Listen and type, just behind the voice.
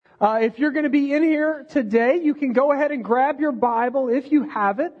If you're going to be in here today, you can go ahead and grab your Bible if you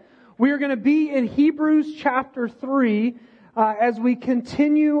have it. We are going to be in Hebrews chapter 3 as we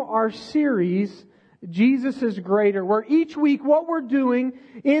continue our series, Jesus is Greater, where each week what we're doing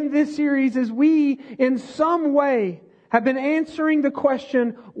in this series is we, in some way, have been answering the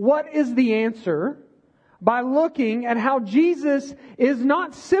question, what is the answer? By looking at how Jesus is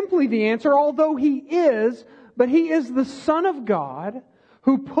not simply the answer, although He is, but He is the Son of God,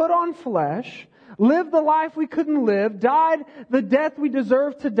 who put on flesh, lived the life we couldn't live, died the death we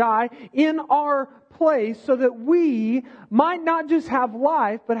deserve to die in our place so that we might not just have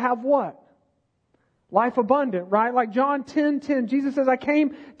life, but have what? Life abundant, right? Like John 10:10, Jesus says, I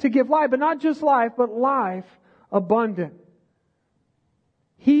came to give life, but not just life, but life abundant.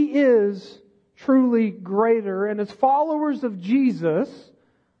 He is truly greater, and as followers of Jesus,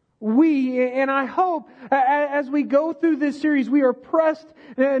 we, and I hope as we go through this series, we are pressed,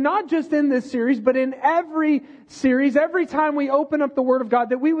 not just in this series, but in every series, every time we open up the Word of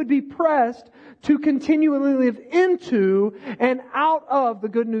God, that we would be pressed to continually live into and out of the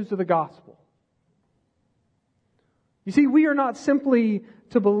good news of the gospel. You see, we are not simply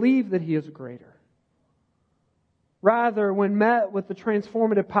to believe that He is greater. Rather, when met with the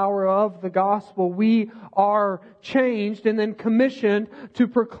transformative power of the gospel, we are changed and then commissioned to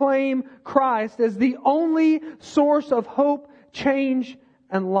proclaim Christ as the only source of hope, change,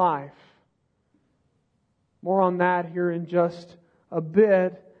 and life. More on that here in just a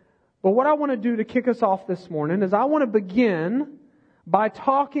bit. But what I want to do to kick us off this morning is I want to begin by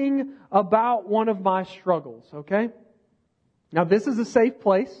talking about one of my struggles, okay? Now, this is a safe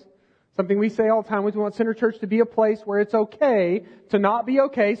place. Something we say all the time, we want Center Church to be a place where it's okay to not be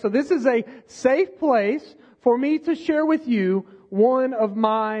okay. So this is a safe place for me to share with you one of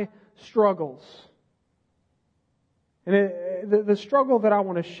my struggles. And the struggle that I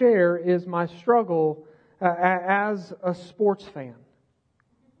want to share is my struggle as a sports fan.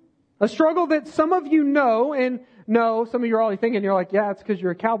 A struggle that some of you know, and no, some of you are already thinking, you're like, yeah, it's because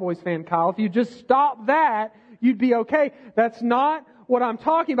you're a Cowboys fan, Kyle. If you just stop that, you'd be okay. That's not what I'm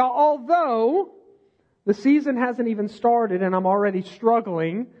talking about, although the season hasn't even started and I'm already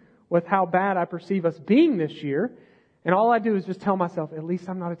struggling with how bad I perceive us being this year. And all I do is just tell myself, at least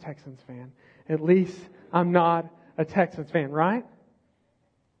I'm not a Texans fan. At least I'm not a Texans fan, right?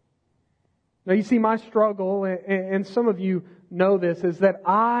 Now you see, my struggle, and some of you know this, is that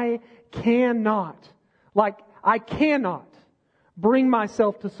I cannot bring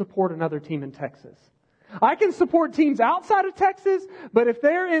myself to support another team in Texas. I can support teams outside of Texas, but if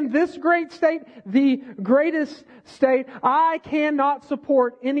they're in this great state, the greatest state, I cannot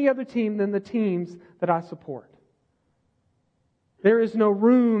support any other team than the teams that I support. There is no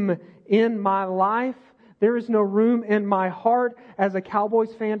room in my life. There is no room in my heart as a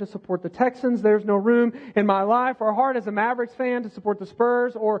Cowboys fan to support the Texans. There's no room in my life or heart as a Mavericks fan to support the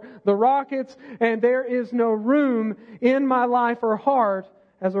Spurs or the Rockets. And there is no room in my life or heart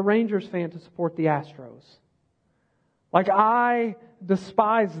as a Rangers fan to support the Astros. Like, I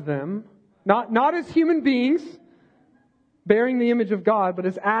despise them, not as human beings bearing the image of God, but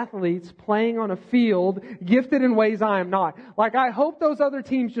as athletes playing on a field, gifted in ways I am not. Like, I hope those other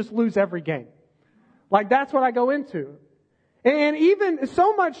teams just lose every game. Like, that's what I go into. And even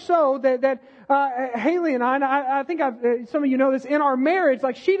so much so that Haley and I think some of you know this, in our marriage,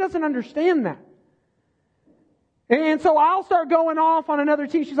 like, she doesn't understand that. And so I'll start going off on another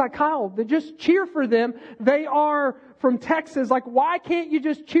team. She's like, Kyle, just cheer for them. They are from Texas. Like, why can't you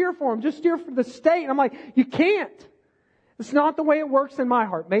just cheer for them? Just cheer for the state. And I'm like, you can't. It's not the way it works in my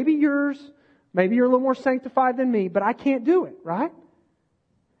heart. Maybe yours. Maybe you're a little more sanctified than me, but I can't do it, right?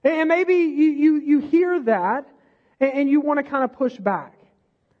 And maybe you hear that and you want to kind of push back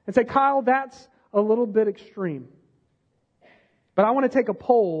and say, Kyle, that's a little bit extreme. But I want to take a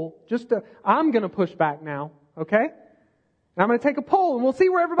poll. I'm going to push back now. Okay? And I'm going to take a poll and we'll see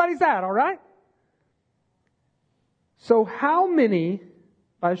where everybody's at, all right? So how many,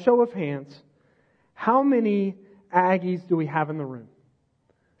 by a show of hands, how many Aggies do we have in the room?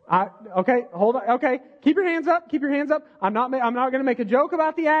 Okay, hold on. Okay, keep your hands up. Keep your hands up. I'm not going to make a joke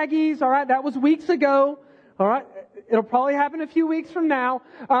about the Aggies, all right? That was weeks ago, all right? It'll probably happen a few weeks from now.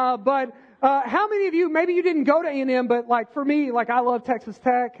 But how many of you, maybe you didn't go to A&M, but like for me, like I love Texas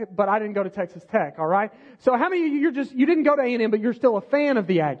Tech, but I didn't go to Texas Tech, all right? So how many of you, you didn't go to A&M, but you're still a fan of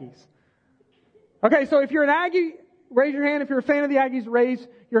the Aggies? Okay, so if you're an Aggie, raise your hand. If you're a fan of the Aggies, raise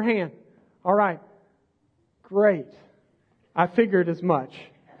your hand. All right. Great. I figured as much.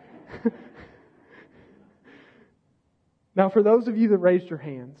 Now, for those of you that raised your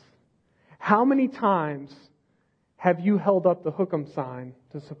hands, how many times have you held up the hook'em sign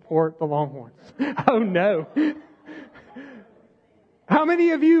to support the Longhorns. Oh no. How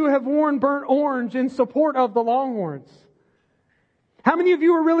many of you have worn burnt orange in support of the Longhorns? How many of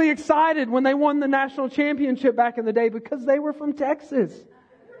you were really excited when they won the national championship back in the day because they were from Texas?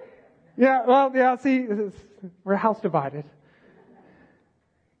 Yeah, well, yeah, see, we're house divided.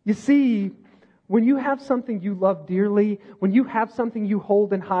 You see, when you have something you love dearly, when you have something you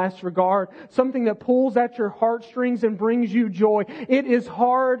hold in highest regard, something that pulls at your heartstrings and brings you joy, it is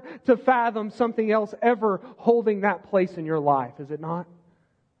hard to fathom something else ever holding that place in your life, is it not?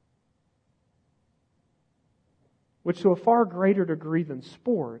 Which to a far greater degree than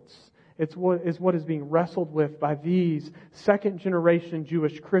sports, is what is being wrestled with by these second generation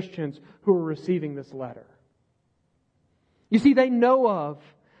Jewish Christians who are receiving this letter. You see, they know of,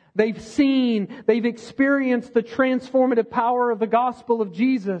 they've seen, they've experienced the transformative power of the gospel of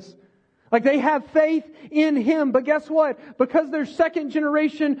Jesus. Like they have faith in Him. But guess what? Because they're second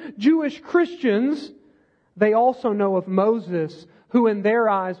generation Jewish Christians, they also know of Moses, who in their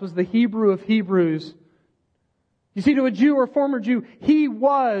eyes was the Hebrew of Hebrews. You see, to a Jew or former Jew, he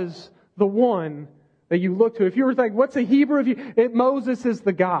was the one that you look to. If you were thinking, what's a Hebrew of you? Moses is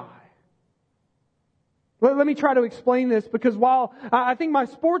the guy. Let me try to explain this, because while I think my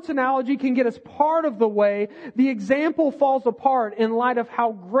sports analogy can get us part of the way, the example falls apart in light of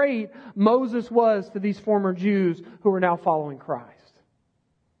how great Moses was to these former Jews who are now following Christ.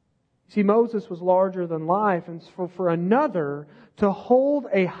 See, Moses was larger than life, and for another to hold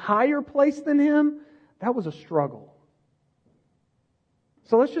a higher place than him, that was a struggle.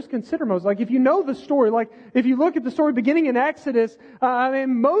 So let's just consider Moses. Like if you know the story, like if you look at the story beginning in Exodus,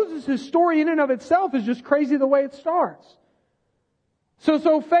 Moses' story in and of itself is just crazy the way it starts.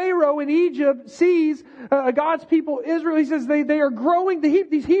 So Pharaoh in Egypt sees God's people, Israel. He says they are growing.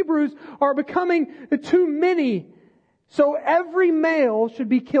 These Hebrews are becoming too many. So every male should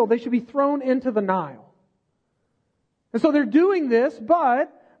be killed. They should be thrown into the Nile. And so they're doing this,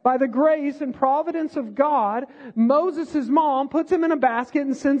 but by the grace and providence of God, Moses' mom puts him in a basket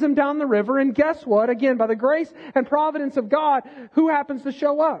and sends him down the river. And guess what? Again, by the grace and providence of God, who happens to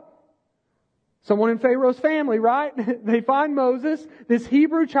show up? Someone in Pharaoh's family, right? They find Moses, this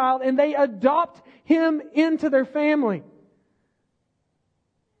Hebrew child, and they adopt him into their family.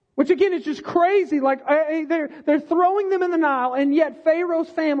 Which again is just crazy. Like they're throwing them in the Nile, and yet Pharaoh's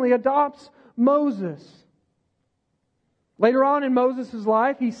family adopts Moses. Later on in Moses'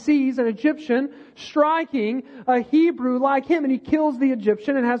 life, he sees an Egyptian striking a Hebrew like him, and he kills the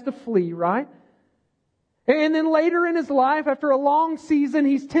Egyptian and has to flee, right? And then later in his life, after a long season,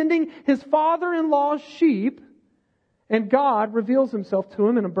 he's tending his father-in-law's sheep, and God reveals Himself to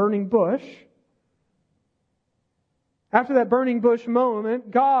him in a burning bush. After that burning bush moment,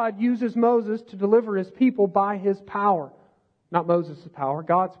 God uses Moses to deliver His people by His power. Not Moses' power,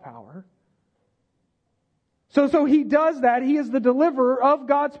 God's power. So He does that. He is the deliverer of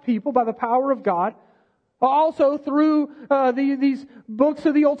God's people by the power of God. Also, through these books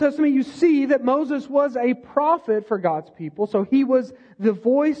of the Old Testament, you see that Moses was a prophet for God's people. So he was the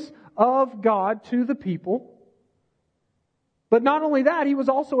voice of God to the people. But not only that, he was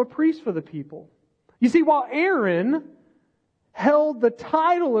also a priest for the people. You see, while Aaron held the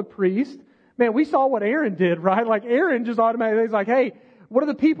title of priest, man, we saw what Aaron did, right? Like Aaron just automatically, he's like, hey, what do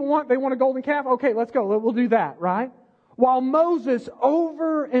the people want? They want a golden calf? Okay, let's go. We'll do that, right? While Moses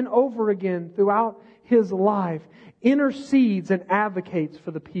over and over again throughout his life intercedes and advocates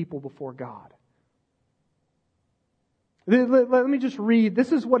for the people before God. Let me just read.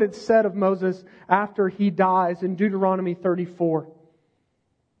 This is what it said of Moses after he dies in Deuteronomy 34.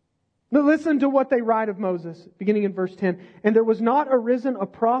 Now listen to what they write of Moses, beginning in verse 10. And there was not arisen a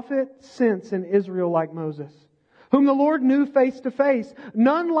prophet since in Israel like Moses, whom the Lord knew face to face.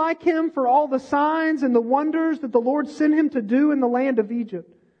 None like him for all the signs and the wonders that the Lord sent him to do in the land of Egypt,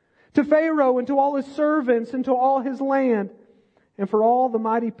 to Pharaoh and to all his servants and to all his land, and for all the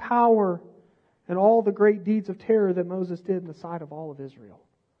mighty power and all the great deeds of terror that Moses did in the sight of all of Israel.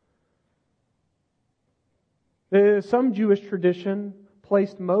 Some Jewish tradition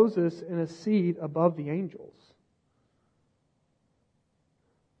placed Moses in a seat above the angels,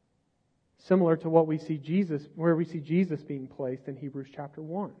 similar to what we see Jesus, where we see Jesus being placed in Hebrews chapter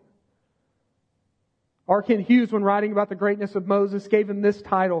 1. R. Kent Hughes, when writing about the greatness of Moses, gave him this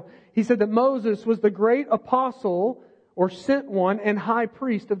title. He said that Moses was the great apostle or sent one and high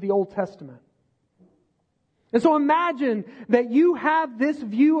priest of the Old Testament. And so imagine that you have this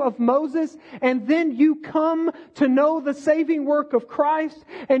view of Moses, and then you come to know the saving work of Christ,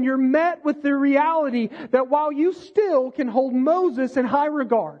 and you're met with the reality that while you still can hold Moses in high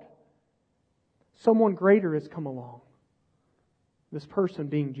regard, someone greater has come along. This person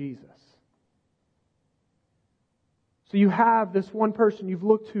being Jesus. So you have this one person you've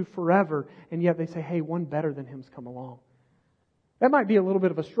looked to forever, and yet they say, hey, one better than him's come along. That might be a little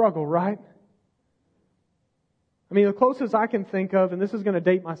bit of a struggle, right? I mean, the closest I can think of, and this is going to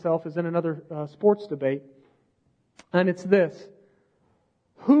date myself, is in another sports debate. And it's this.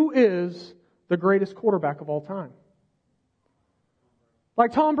 Who is the greatest quarterback of all time?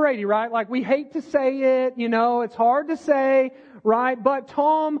 Like Tom Brady, right? Like we hate to say it, it's hard to say, right? But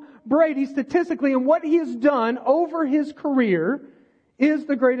Tom Brady, statistically, and what he has done over his career, is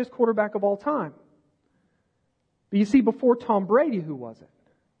the greatest quarterback of all time. But you see, before Tom Brady, who was it?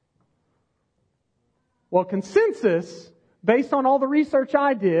 Well, consensus, based on all the research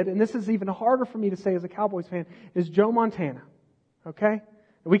I did, and this is even harder for me to say as a Cowboys fan, is Joe Montana. Okay?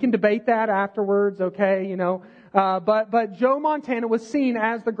 We can debate that afterwards, okay, But Joe Montana was seen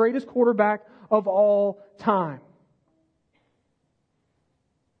as the greatest quarterback of all time.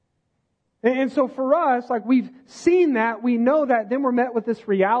 And so for us, like we've seen that, we know that, then we're met with this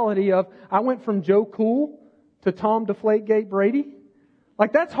reality of, I went from Joe Cool to Tom Deflategate Brady.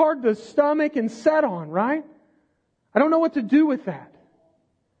 Like that's hard to stomach and set on, right? I don't know what to do with that.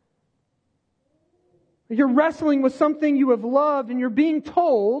 You're wrestling with something you have loved and you're being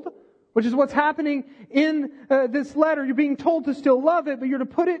told, which is what's happening in this letter, you're being told to still love it, but you're to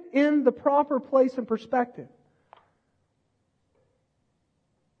put it in the proper place and perspective.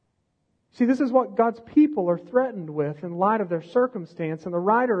 See, this is what God's people are threatened with in light of their circumstance, and the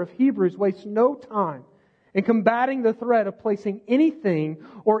writer of Hebrews wastes no time in combating the threat of placing anything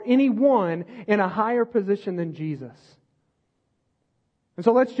or anyone in a higher position than Jesus. And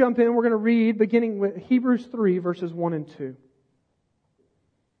so let's jump in. We're going to read beginning with Hebrews 3, verses 1 and 2.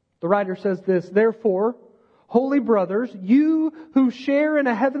 The writer says this, therefore, holy brothers, you who share in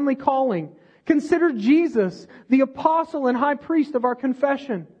a heavenly calling, consider Jesus, the apostle and high priest of our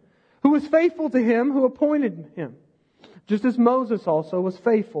confession, who was faithful to Him who appointed him, just as Moses also was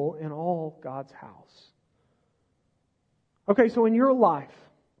faithful in all God's house. Okay, so in your life,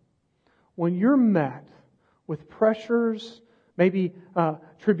 when you're met with pressures, maybe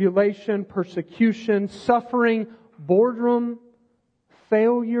tribulation, persecution, suffering, boredom,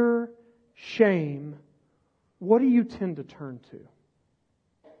 failure, shame, what do you tend to turn to?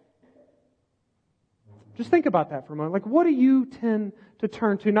 Just think about that for a moment. Like, what do you tend to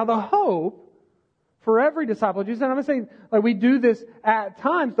turn to? Now, the hope for every disciple of Jesus, and I'm not saying like we do this at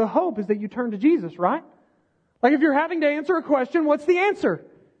times, the hope is that you turn to Jesus, right? Like if you're having to answer a question, what's the answer?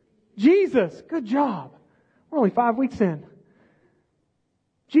 Jesus. Good job. We're only 5 weeks in.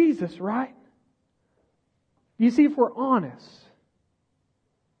 Jesus, right? You see, if we're honest,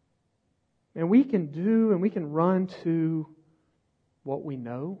 and we can do and we can run to what we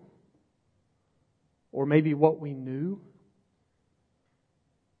know, or maybe what we knew.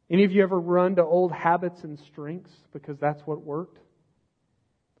 Any of you ever run to old habits and strengths because that's what worked?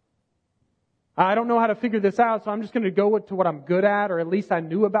 I don't know how to figure this out, so I'm just going to go to what I'm good at, or at least I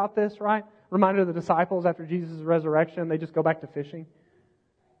knew about this, right? Reminded of the disciples after Jesus' resurrection, they just go back to fishing.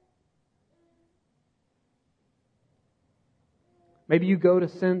 Maybe you go to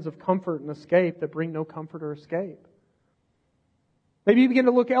sins of comfort and escape that bring no comfort or escape. Maybe you begin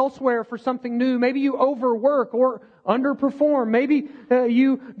to look elsewhere for something new. Maybe you overwork or underperform. Maybe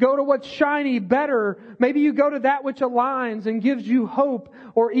you go to what's shiny, better. Maybe you go to that which aligns and gives you hope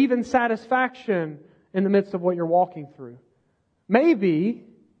or even satisfaction in the midst of what you're walking through. Maybe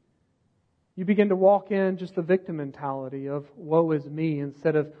you begin to walk in just the victim mentality of woe is me,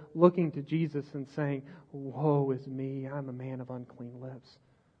 instead of looking to Jesus and saying, woe is me, I'm a man of unclean lips.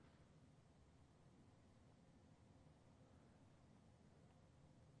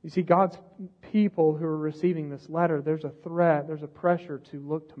 You see, God's people who are receiving this letter, there's a threat, there's a pressure to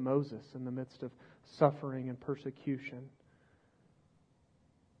look to Moses in the midst of suffering and persecution.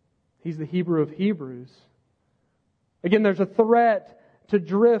 He's the Hebrew of Hebrews. Again, there's a threat to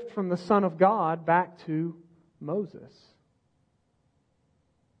drift from the Son of God back to Moses.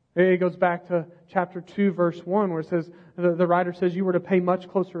 It goes back to chapter 2, verse 1, where it says, the writer says you were to pay much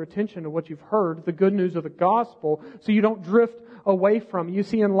closer attention to what you've heard, the good news of the gospel, so you don't drift away from it. You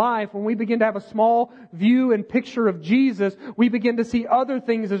see, in life, when we begin to have a small view and picture of Jesus, we begin to see other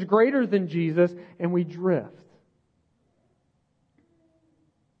things as greater than Jesus, and we drift.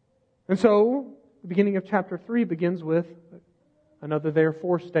 And so, the beginning of chapter 3 begins with another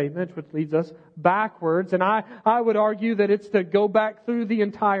therefore statement, which leads us backwards. And I would argue that it's to go back through the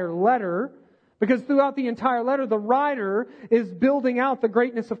entire letter, because throughout the entire letter, the writer is building out the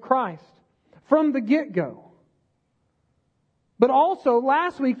greatness of Christ from the get-go. But also,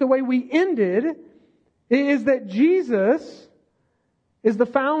 last week, the way we ended is that Jesus is the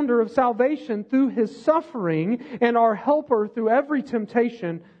founder of salvation through His suffering and our helper through every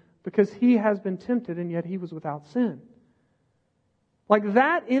temptation, because He has been tempted and yet He was without sin. Like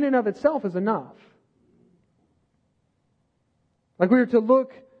that in and of itself is enough. Like we are to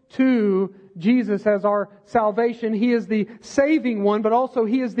look to Jesus as our salvation. He is the saving one, but also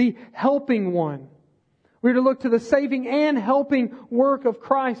He is the helping one. We're to look to the saving and helping work of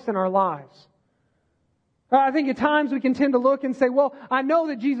Christ in our lives. I think at times we can tend to look and say, well, I know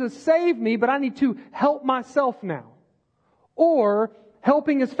that Jesus saved me, but I need to help myself now. Or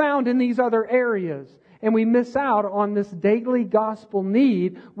helping is found in these other areas. And we miss out on this daily gospel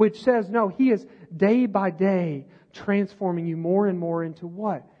need, which says, no, He is day by day transforming you more and more into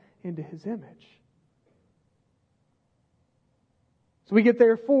what? Into His image. So we get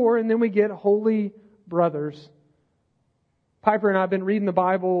therefore, and then we get holy brothers. Piper and I have been reading the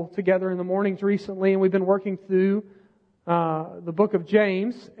Bible together in the mornings recently, and we've been working through the book of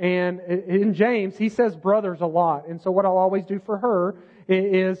James. And in James, he says brothers a lot. And so what I'll always do for her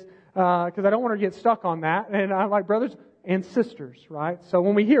is, because I don't want her to get stuck on that, and I'm like brothers and sisters, right? So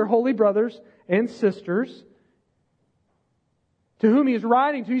when we hear holy brothers and sisters, to whom he's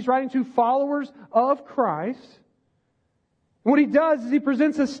writing to followers of Christ. And what he does is he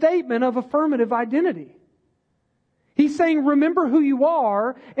presents a statement of affirmative identity. He's saying, remember who you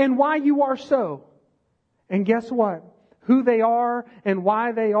are and why you are so. And guess what? Who they are and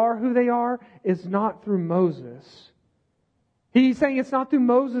why they are who they are is not through Moses. He's saying it's not through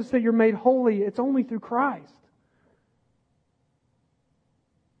Moses that you're made holy. It's only through Christ.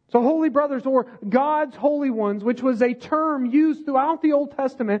 So holy brothers, or God's holy ones, which was a term used throughout the Old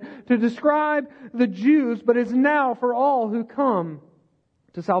Testament to describe the Jews, but is now for all who come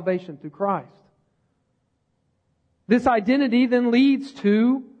to salvation through Christ. This identity then leads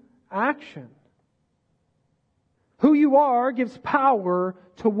to action. Who you are gives power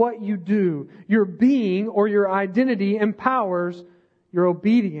to what you do. Your being or your identity empowers your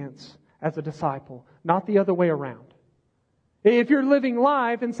obedience as a disciple, not the other way around. If you're living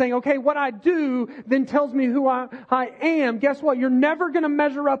life and saying, okay, what I do then tells me who I am, guess what? You're never going to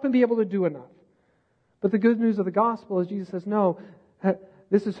measure up and be able to do enough. But the good news of the gospel is Jesus says, no,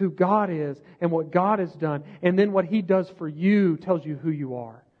 this is who God is and what God has done. And then what He does for you tells you who you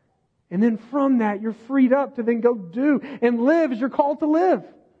are. And then from that, you're freed up to then go do and live as you're called to live.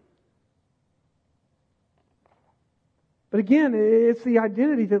 But again, it's the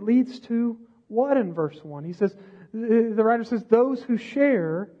identity that leads to what in verse 1? He says, the writer says, those who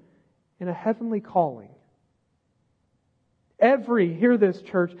share in a heavenly calling. Hear this,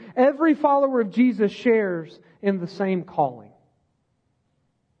 church, every follower of Jesus shares in the same calling.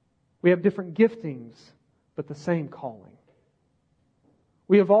 We have different giftings, but the same calling.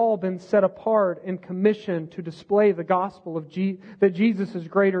 We have all been set apart and commissioned to display the gospel of that Jesus is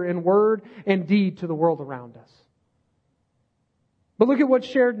greater in word and deed to the world around us. But look at what's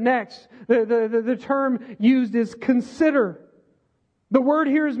shared next. The term used is consider. The word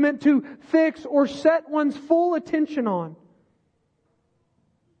here is meant to fix or set one's full attention on.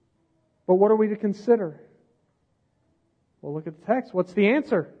 But what are we to consider? Well, look at the text. What's the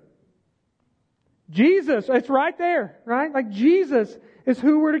answer? Jesus. It's right there, right? Like Jesus is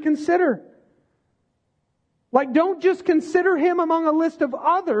who we're to consider. Like, don't just consider Him among a list of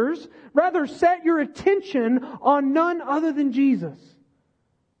others. Rather, set your attention on none other than Jesus.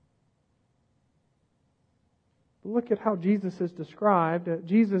 Look at how Jesus is described.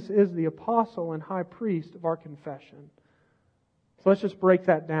 Jesus is the apostle and high priest of our confession. So let's just break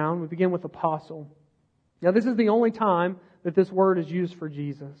that down. We begin with apostle. Now, this is the only time that this word is used for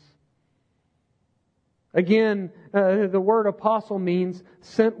Jesus. Again, the word apostle means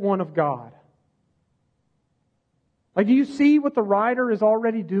sent one of God. Like, do you see what the writer is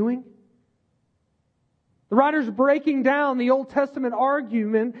already doing? The writer's breaking down the Old Testament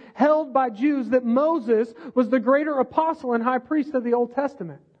argument held by Jews that Moses was the greater apostle and high priest of the Old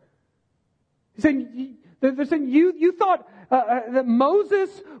Testament. He's saying, they're saying you thought that Moses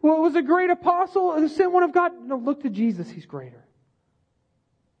was a great apostle and the sent one of God? No, look to Jesus, He's greater.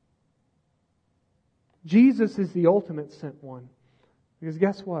 Jesus is the ultimate sent one. Because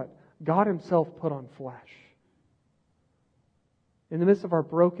guess what? God Himself put on flesh. In the midst of our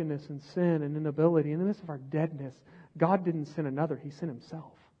brokenness and sin and inability, in the midst of our deadness, God didn't send another, He sent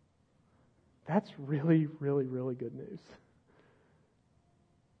Himself. That's really, really, really good news.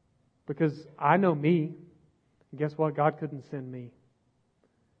 Because I know me, and guess what? God couldn't send me.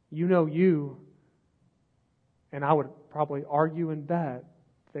 You know you, and I would probably argue and bet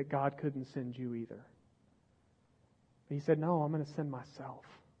that God couldn't send you either. He said, no, I'm going to send myself.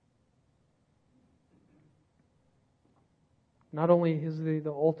 Not only is He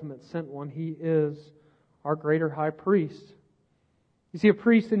the ultimate sent one, He is our greater high priest. You see, a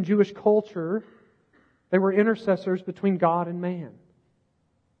priest in Jewish culture, they were intercessors between God and man.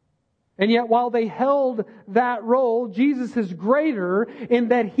 And yet while they held that role, Jesus is greater in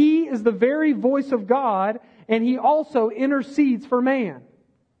that He is the very voice of God and He also intercedes for man.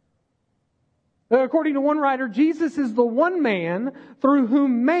 According to one writer, Jesus is the one man through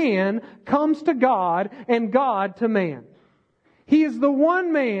whom man comes to God and God to man. He is the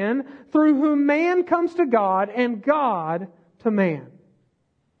one man through whom man comes to God and God to man.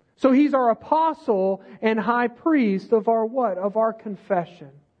 So He's our apostle and high priest of our what? Of our confession.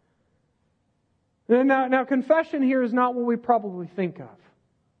 Now, confession here is not what we probably think of.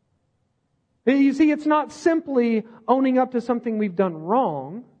 You see, it's not simply owning up to something we've done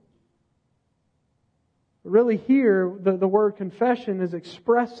wrong. Really here, the word confession is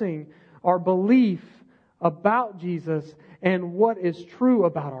expressing our belief about Jesus and what is true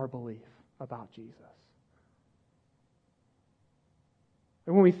about our belief about Jesus.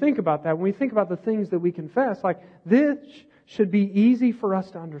 And when we think about that, when we think about the things that we confess, like this should be easy for us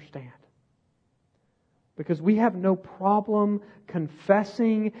to understand. Because we have no problem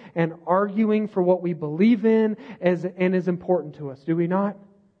confessing and arguing for what we believe in and is important to us, do we not?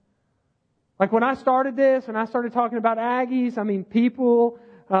 Like when I started this and I started talking about Aggies, I mean, people,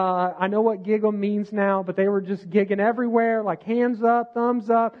 I know what giggle means now, but they were just gigging everywhere, like hands up, thumbs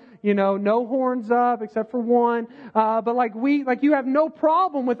up, no horns up except for one. But you have no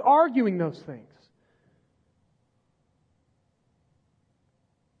problem with arguing those things.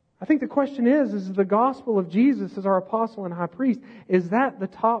 I think the question is the gospel of Jesus as our apostle and high priest, is that the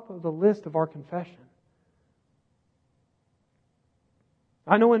top of the list of our confession?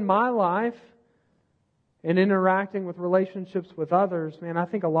 I know in my life, in interacting with relationships with others, man, I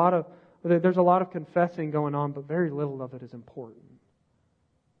think there's a lot of confessing going on, but very little of it is important.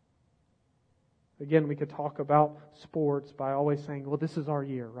 Again, we could talk about sports by always saying, well, this is our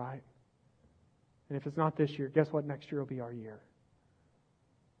year, right? And if it's not this year, guess what? Next year will be our year.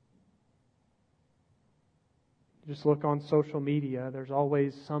 Just look on social media. There's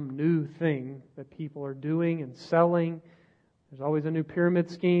always some new thing that people are doing and selling. There's always a new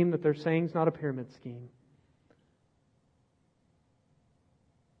pyramid scheme that they're saying is not a pyramid scheme.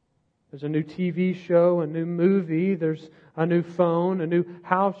 There's a new TV show, a new movie. There's a new phone, a new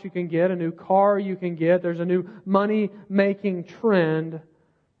house you can get, a new car you can get. There's a new money-making trend.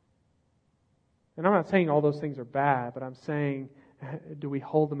 And I'm not saying all those things are bad, but I'm saying, do we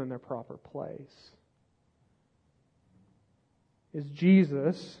hold them in their proper place? Is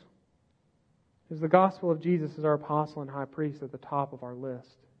the gospel of Jesus as our apostle and high priest at the top of our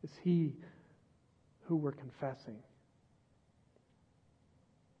list? Is He who we're confessing?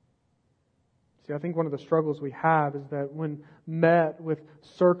 See, I think one of the struggles we have is that when met with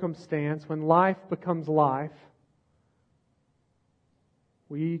circumstance, when life becomes life,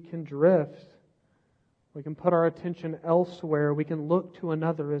 we can drift. We can put our attention elsewhere. We can look to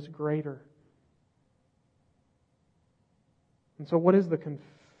another as greater. And so what is the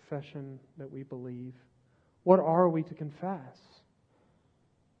confession that we believe? What are we to confess?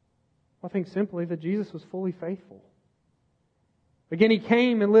 I think simply that Jesus was fully faithful. Again, He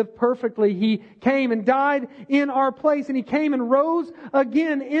came and lived perfectly. He came and died in our place. And He came and rose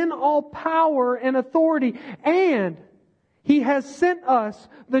again in all power and authority. And He has sent us,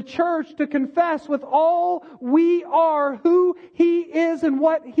 the church, to confess with all we are who He is and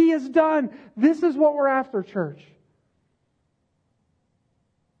what He has done. This is what we're after, church.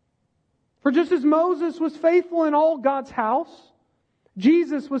 For just as Moses was faithful in all God's house,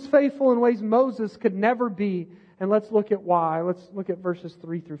 Jesus was faithful in ways Moses could never be. And let's look at why. Let's look at verses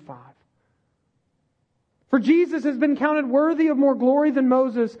 3 through 5. For Jesus has been counted worthy of more glory than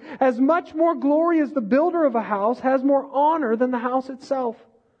Moses, as much more glory as the builder of a house has more honor than the house itself.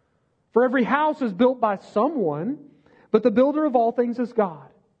 For every house is built by someone, but the builder of all things is God.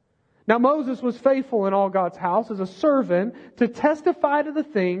 Now Moses was faithful in all God's house as a servant to testify to the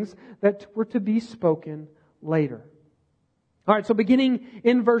things that were to be spoken later. All right, so beginning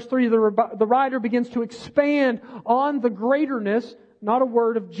in verse 3, the writer begins to expand on the greaterness, not a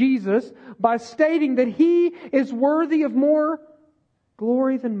word, of Jesus by stating that He is worthy of more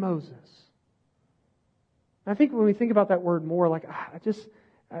glory than Moses. I think when we think about that word more, I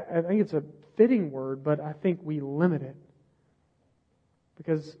think it's a fitting word, but I think we limit it.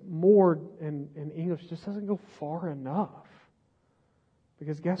 Because more in English just doesn't go far enough.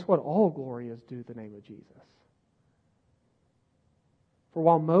 Because guess what? All glory is due the name of Jesus. For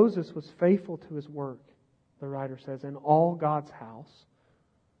while Moses was faithful to his work, the writer says, in all God's house,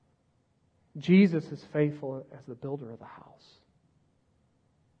 Jesus is faithful as the builder of the house.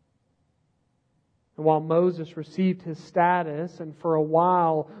 And while Moses received his status and for a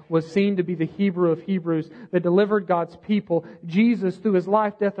while was seen to be the Hebrew of Hebrews that delivered God's people, Jesus, through His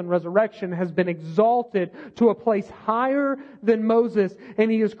life, death, and resurrection, has been exalted to a place higher than Moses,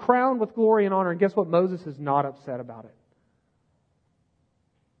 and He is crowned with glory and honor. And guess what? Moses is not upset about it.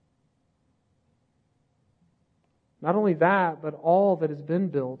 Not only that, but all that has been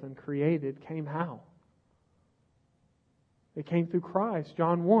built and created came how? It came through Christ.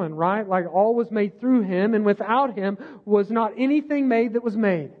 John 1, right? Like all was made through Him, and without Him was not anything made that was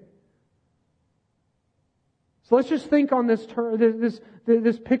made. So let's just think on this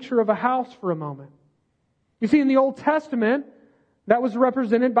picture of a house for a moment. You see, in the Old Testament, that was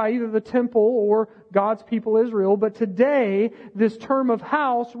represented by either the temple or God's people Israel. But today, this term of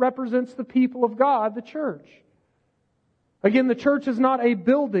house represents the people of God, the church. Again, the church is not a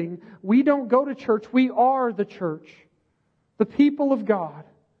building. We don't go to church. We are the church. The people of God.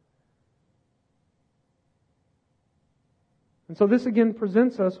 And so this again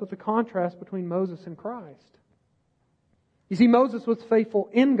presents us with the contrast between Moses and Christ. You see, Moses was faithful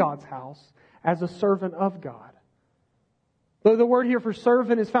in God's house as a servant of God. Though the word here for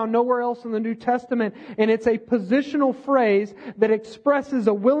servant is found nowhere else in the New Testament, and it's a positional phrase that expresses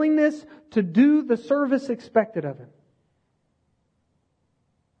a willingness to do the service expected of him.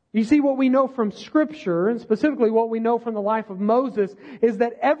 You see, what we know from Scripture, and specifically what we know from the life of Moses, is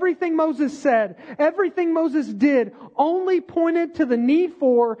that everything Moses said, everything Moses did, only pointed to the need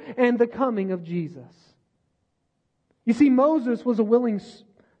for and the coming of Jesus. You see, Moses was a willing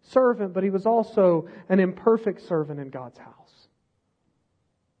servant, but he was also an imperfect servant in God's house.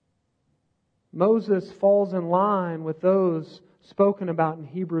 Moses falls in line with those spoken about in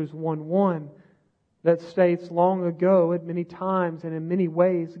Hebrews 1:1. That states long ago, at many times and in many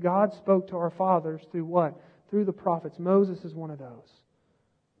ways, God spoke to our fathers through what? Through the prophets. Moses is one of those.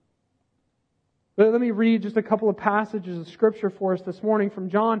 But let me read just a couple of passages of Scripture for us this morning.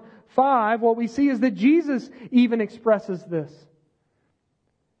 From John 5, what we see is that Jesus even expresses this.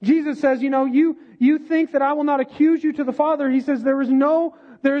 Jesus says, you think that I will not accuse you to the Father. He says, there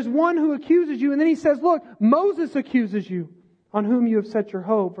is one who accuses you. And then He says, look, Moses accuses you, on whom you have set your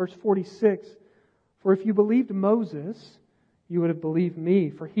hope. Verse 46. For if you believed Moses, you would have believed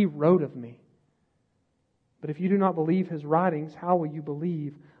me, for he wrote of me. But if you do not believe his writings, how will you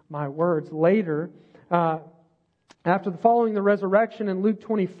believe my words? Later, following the resurrection in Luke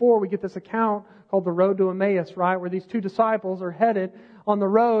 24, we get this account called the road to Emmaus, right? Where these two disciples are headed on the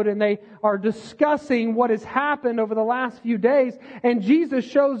road and they are discussing what has happened over the last few days. And Jesus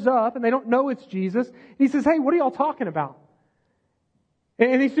shows up and they don't know it's Jesus. And He says, hey, what are y'all talking about?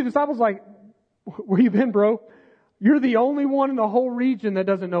 And these two disciples are like, where you been, bro? You're the only one in the whole region that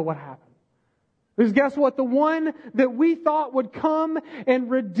doesn't know what happened. Because guess what? The one that we thought would come and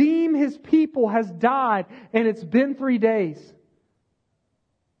redeem His people has died, and it's been 3 days.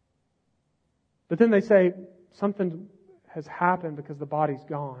 But then they say, something has happened because the body's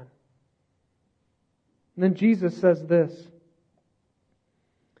gone. And then Jesus says this,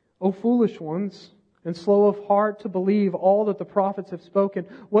 O foolish ones, and slow of heart to believe all that the prophets have spoken.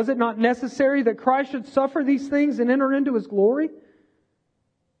 Was it not necessary that Christ should suffer these things and enter into His glory?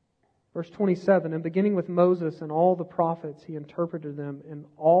 Verse 27, and beginning with Moses and all the prophets, He interpreted them in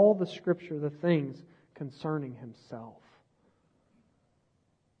all the Scripture, the things concerning Himself.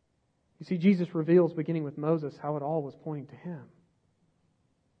 You see, Jesus reveals, beginning with Moses, how it all was pointing to Him.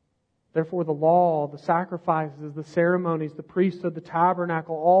 Therefore, the law, the sacrifices, the ceremonies, the priesthood, the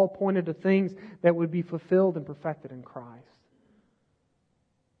tabernacle, all pointed to things that would be fulfilled and perfected in Christ.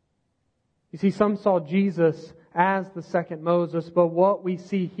 You see, some saw Jesus as the second Moses, but what we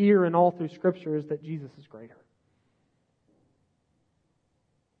see here and all through Scripture is that Jesus is greater.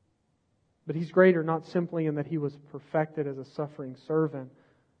 But He's greater not simply in that He was perfected as a suffering servant,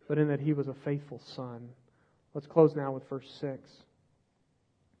 but in that He was a faithful Son. Let's close now with verse 6.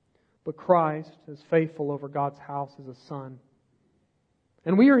 But Christ is faithful over God's house as a Son.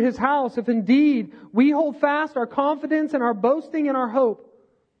 And we are His house if indeed we hold fast our confidence and our boasting and our hope.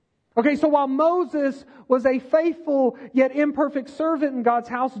 Okay, so while Moses was a faithful yet imperfect servant in God's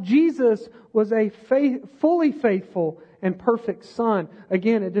house, Jesus was a fully faithful and perfect Son.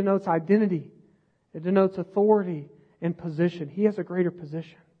 Again, it denotes identity. It denotes authority and position. He has a greater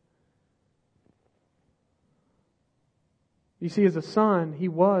position. You see, as a son, He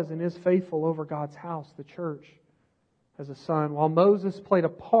was and is faithful over God's house, the church, as a son. While Moses played a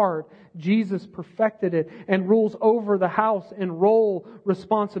part, Jesus perfected it and rules over the house in role,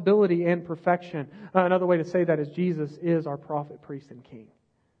 responsibility, and perfection. Another way to say that is Jesus is our prophet, priest, and king.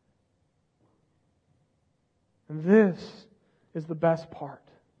 And this is the best part.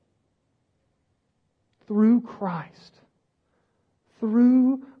 through Christ.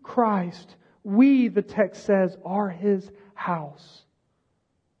 Through Christ, we, the text says, are His house.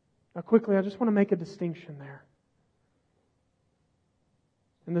 Now quickly, I just want to make a distinction there.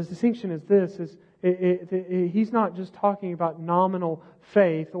 And the distinction is this, He's not just talking about nominal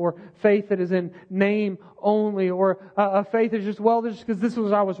faith or faith that is in name only or a faith that is just because this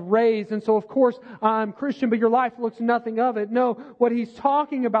was I was raised and so of course I'm Christian but your life looks nothing of it. No, what He's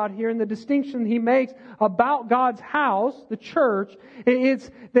talking about here and the distinction He makes about God's house, the church,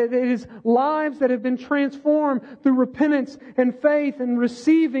 it is lives that have been transformed through repentance and faith and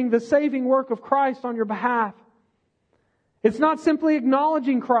receiving the saving work of Christ on your behalf. It's not simply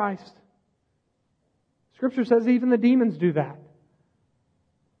acknowledging Christ. Scripture says even the demons do that.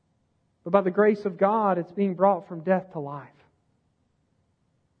 But by the grace of God, it's being brought from death to life.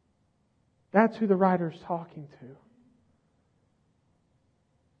 That's who the writer's talking to.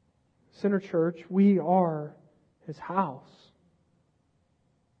 Center Church, we are His house.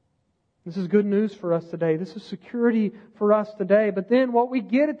 This is good news for us today. This is security for us today. But then what we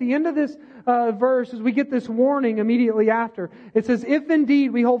get at the end of this verse is we get this warning immediately after. It says, if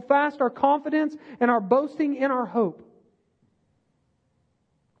indeed we hold fast our confidence and our boasting in our hope.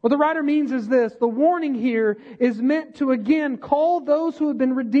 What the writer means is this. The warning here is meant to again call those who have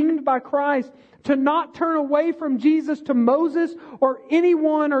been redeemed by Christ to not turn away from Jesus to Moses or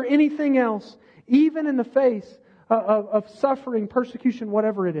anyone or anything else, even in the face of suffering, persecution,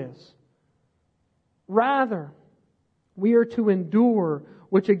 whatever it is. Rather, we are to endure,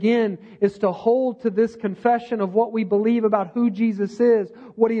 which again is to hold to this confession of what we believe about who Jesus is,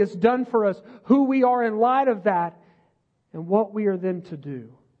 what He has done for us, who we are in light of that, and what we are then to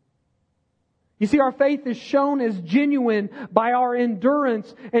do. You see, our faith is shown as genuine by our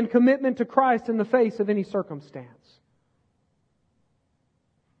endurance and commitment to Christ in the face of any circumstance.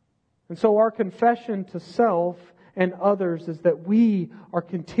 And so our confession to self and others is that we are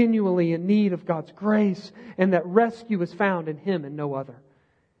continually in need of God's grace and that rescue is found in Him and no other.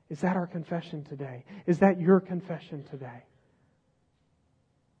 Is that our confession today? Is that your confession today?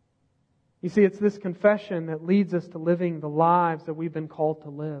 You see, it's this confession that leads us to living the lives that we've been called to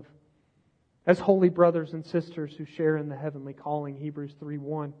live as holy brothers and sisters who share in the heavenly calling, Hebrews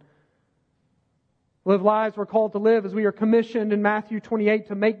 3:1. Live lives we're called to live as we are commissioned in Matthew 28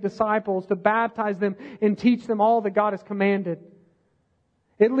 to make disciples, to baptize them and teach them all that God has commanded.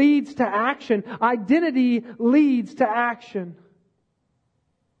 It leads to action. Identity leads to action.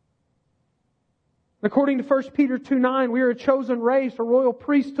 According to 1 Peter 2:9, we are a chosen race, a royal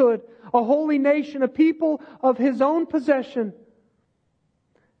priesthood, a holy nation, a people of His own possession.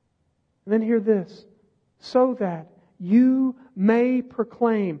 And then hear this, so that you may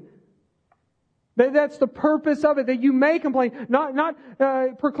proclaim. That's the purpose of it, that you may complain, not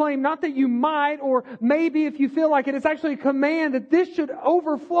proclaim, not that you might or maybe if you feel like it. It's actually a command that this should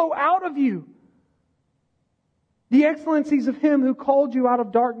overflow out of you. The excellencies of Him who called you out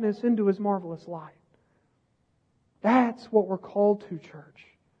of darkness into His marvelous light. That's what we're called to, church.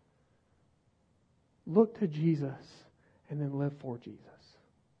 Look to Jesus and then live for Jesus.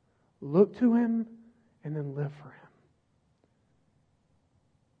 Look to Him and then live for Him.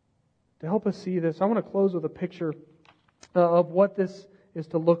 To help us see this, I want to close with a picture of what this is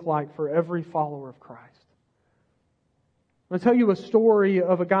to look like for every follower of Christ. I'm going to tell you a story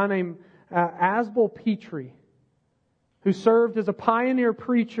of a guy named Asbel Petrie, who served as a pioneer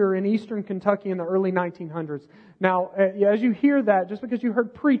preacher in eastern Kentucky in the early 1900s. Now, as you hear that, just because you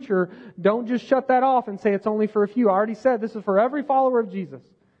heard preacher, don't just shut that off and say it's only for a few. I already said this is for every follower of Jesus.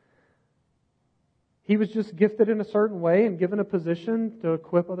 He was just gifted in a certain way and given a position to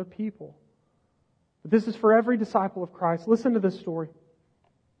equip other people. But this is for every disciple of Christ. Listen to this story.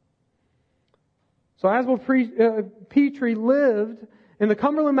 So Asbel Petrie lived in the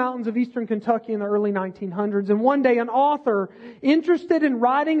Cumberland Mountains of eastern Kentucky in the early 1900s. And one day an author interested in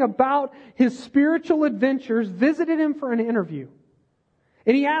writing about his spiritual adventures visited him for an interview.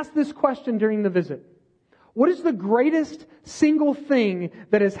 And he asked this question during the visit. What is the greatest single thing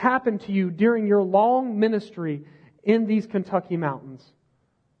that has happened to you during your long ministry in these Kentucky mountains?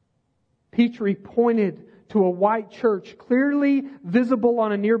 Petrie pointed to a white church clearly visible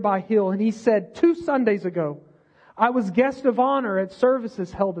on a nearby hill, and he said, 2 Sundays ago, I was guest of honor at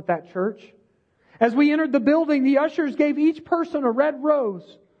services held at that church. As we entered the building, the ushers gave each person a red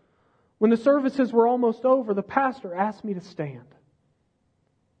rose. When the services were almost over, the pastor asked me to stand.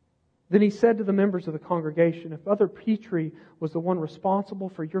 Then he said to the members of the congregation, if Brother Petrie was the one responsible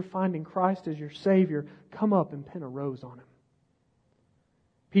for your finding Christ as your Savior, come up and pin a rose on him.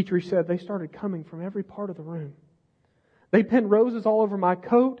 Petrie said they started coming from every part of the room. They pinned roses all over my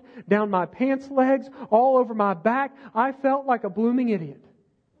coat, down my pants legs, all over my back. I felt like a blooming idiot.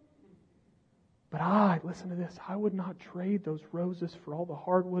 But listen to this, I would not trade those roses for all the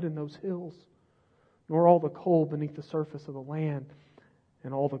hardwood in those hills, nor all the coal beneath the surface of the land,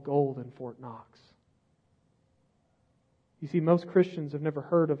 and all the gold in Fort Knox. You see, most Christians have never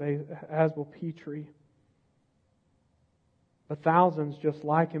heard of Asbel Petrie. But thousands just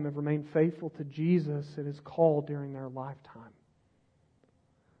like him have remained faithful to Jesus and His call during their lifetime.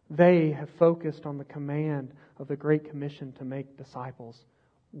 They have focused on the command of the Great Commission to make disciples.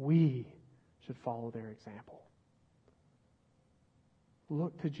 We should follow their example.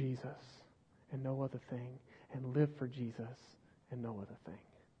 Look to Jesus and no other thing, and live for Jesus and no other thing.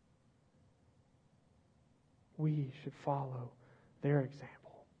 We should follow their example.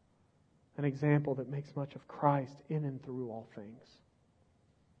 An example that makes much of Christ in and through all things.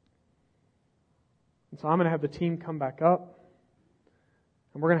 And so I'm going to have the team come back up,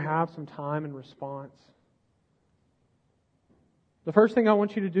 and we're going to have some time in response. The first thing I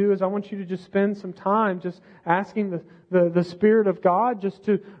want you to do is I want you to just spend some time just asking the Spirit of God just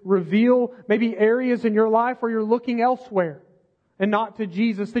to reveal maybe areas in your life where you're looking elsewhere and not to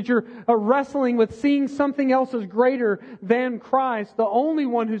Jesus, that you're wrestling with seeing something else as greater than Christ, the only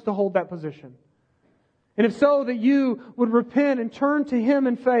one who's to hold that position. And if so, that you would repent and turn to Him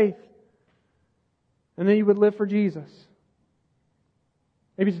in faith, and then you would live for Jesus.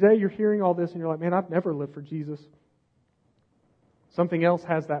 Maybe today you're hearing all this and you're like, man, I've never lived for Jesus. Something else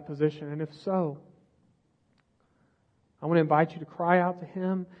has that position. And if so, I want to invite you to cry out to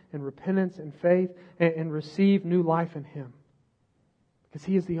Him in repentance and faith and receive new life in Him. Because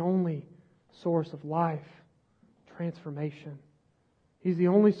He is the only source of life, transformation. He's the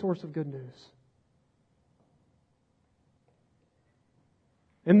only source of good news.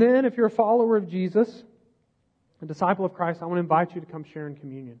 And then if you're a follower of Jesus, a disciple of Christ, I want to invite you to come share in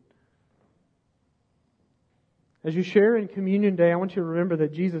communion. As you share in communion day, I want you to remember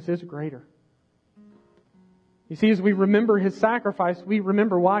that Jesus is greater. You see, as we remember His sacrifice, we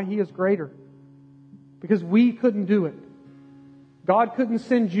remember why He is greater. Because we couldn't do it. God couldn't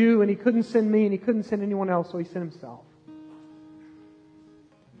send you, and He couldn't send me, and He couldn't send anyone else, so He sent Himself.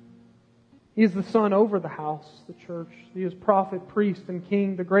 He is the Son over the house, the church. He is prophet, priest, and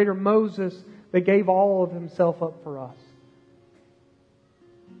king, the greater Moses that gave all of Himself up for us.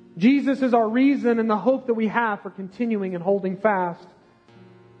 Jesus is our reason and the hope that we have for continuing and holding fast.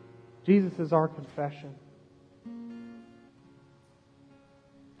 Jesus is our confession.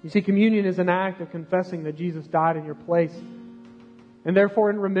 You see, communion is an act of confessing that Jesus died in your place. And therefore,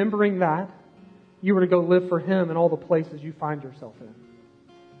 in remembering that, you were to go live for Him in all the places you find yourself in.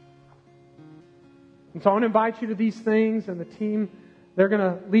 And so I want to invite you to these things, and the team, they're going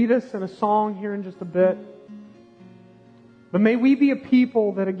to lead us in a song here in just a bit. But may we be a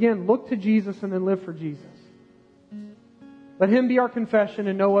people that, again, look to Jesus and then live for Jesus. Let Him be our confession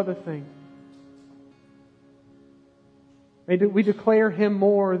and no other thing. May we declare Him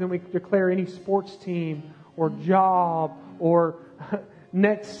more than we declare any sports team or job or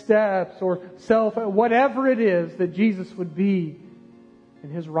next steps or whatever it is that Jesus would be in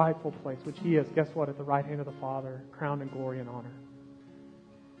His rightful place, which He is, guess what, at the right hand of the Father, crowned in glory and honor.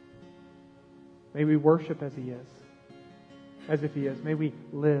 May we worship as He is. As if He is. May we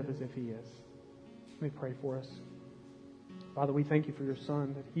live as if He is. Let me pray for us. Father, we thank You for Your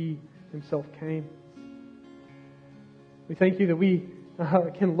Son, that He Himself came. We thank You that we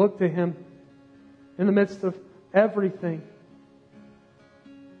can look to Him in the midst of everything.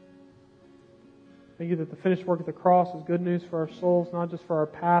 Thank You that the finished work of the cross is good news for our souls, not just for our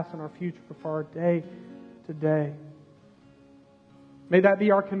past and our future, but for our day today. May that be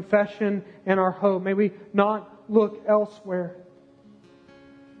our confession and our hope. May we not look elsewhere.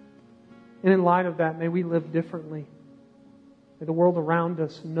 And in light of that, may we live differently. May the world around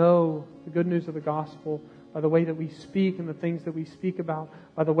us know the good news of the gospel by the way that we speak and the things that we speak about,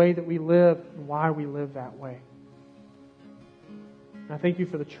 by the way that we live and why we live that way. And I thank You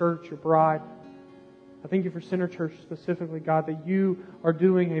for the church, Your bride. I thank You for Center Church specifically, God, that You are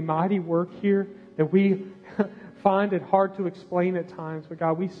doing a mighty work here, that we find it hard to explain at times. But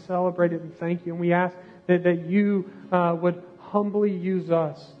God, we celebrate it and thank You. And we ask that You would humbly use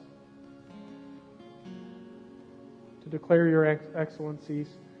us to declare Your excellencies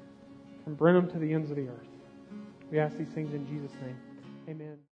from Brenham to the ends of the earth. We ask these things in Jesus' name. Amen.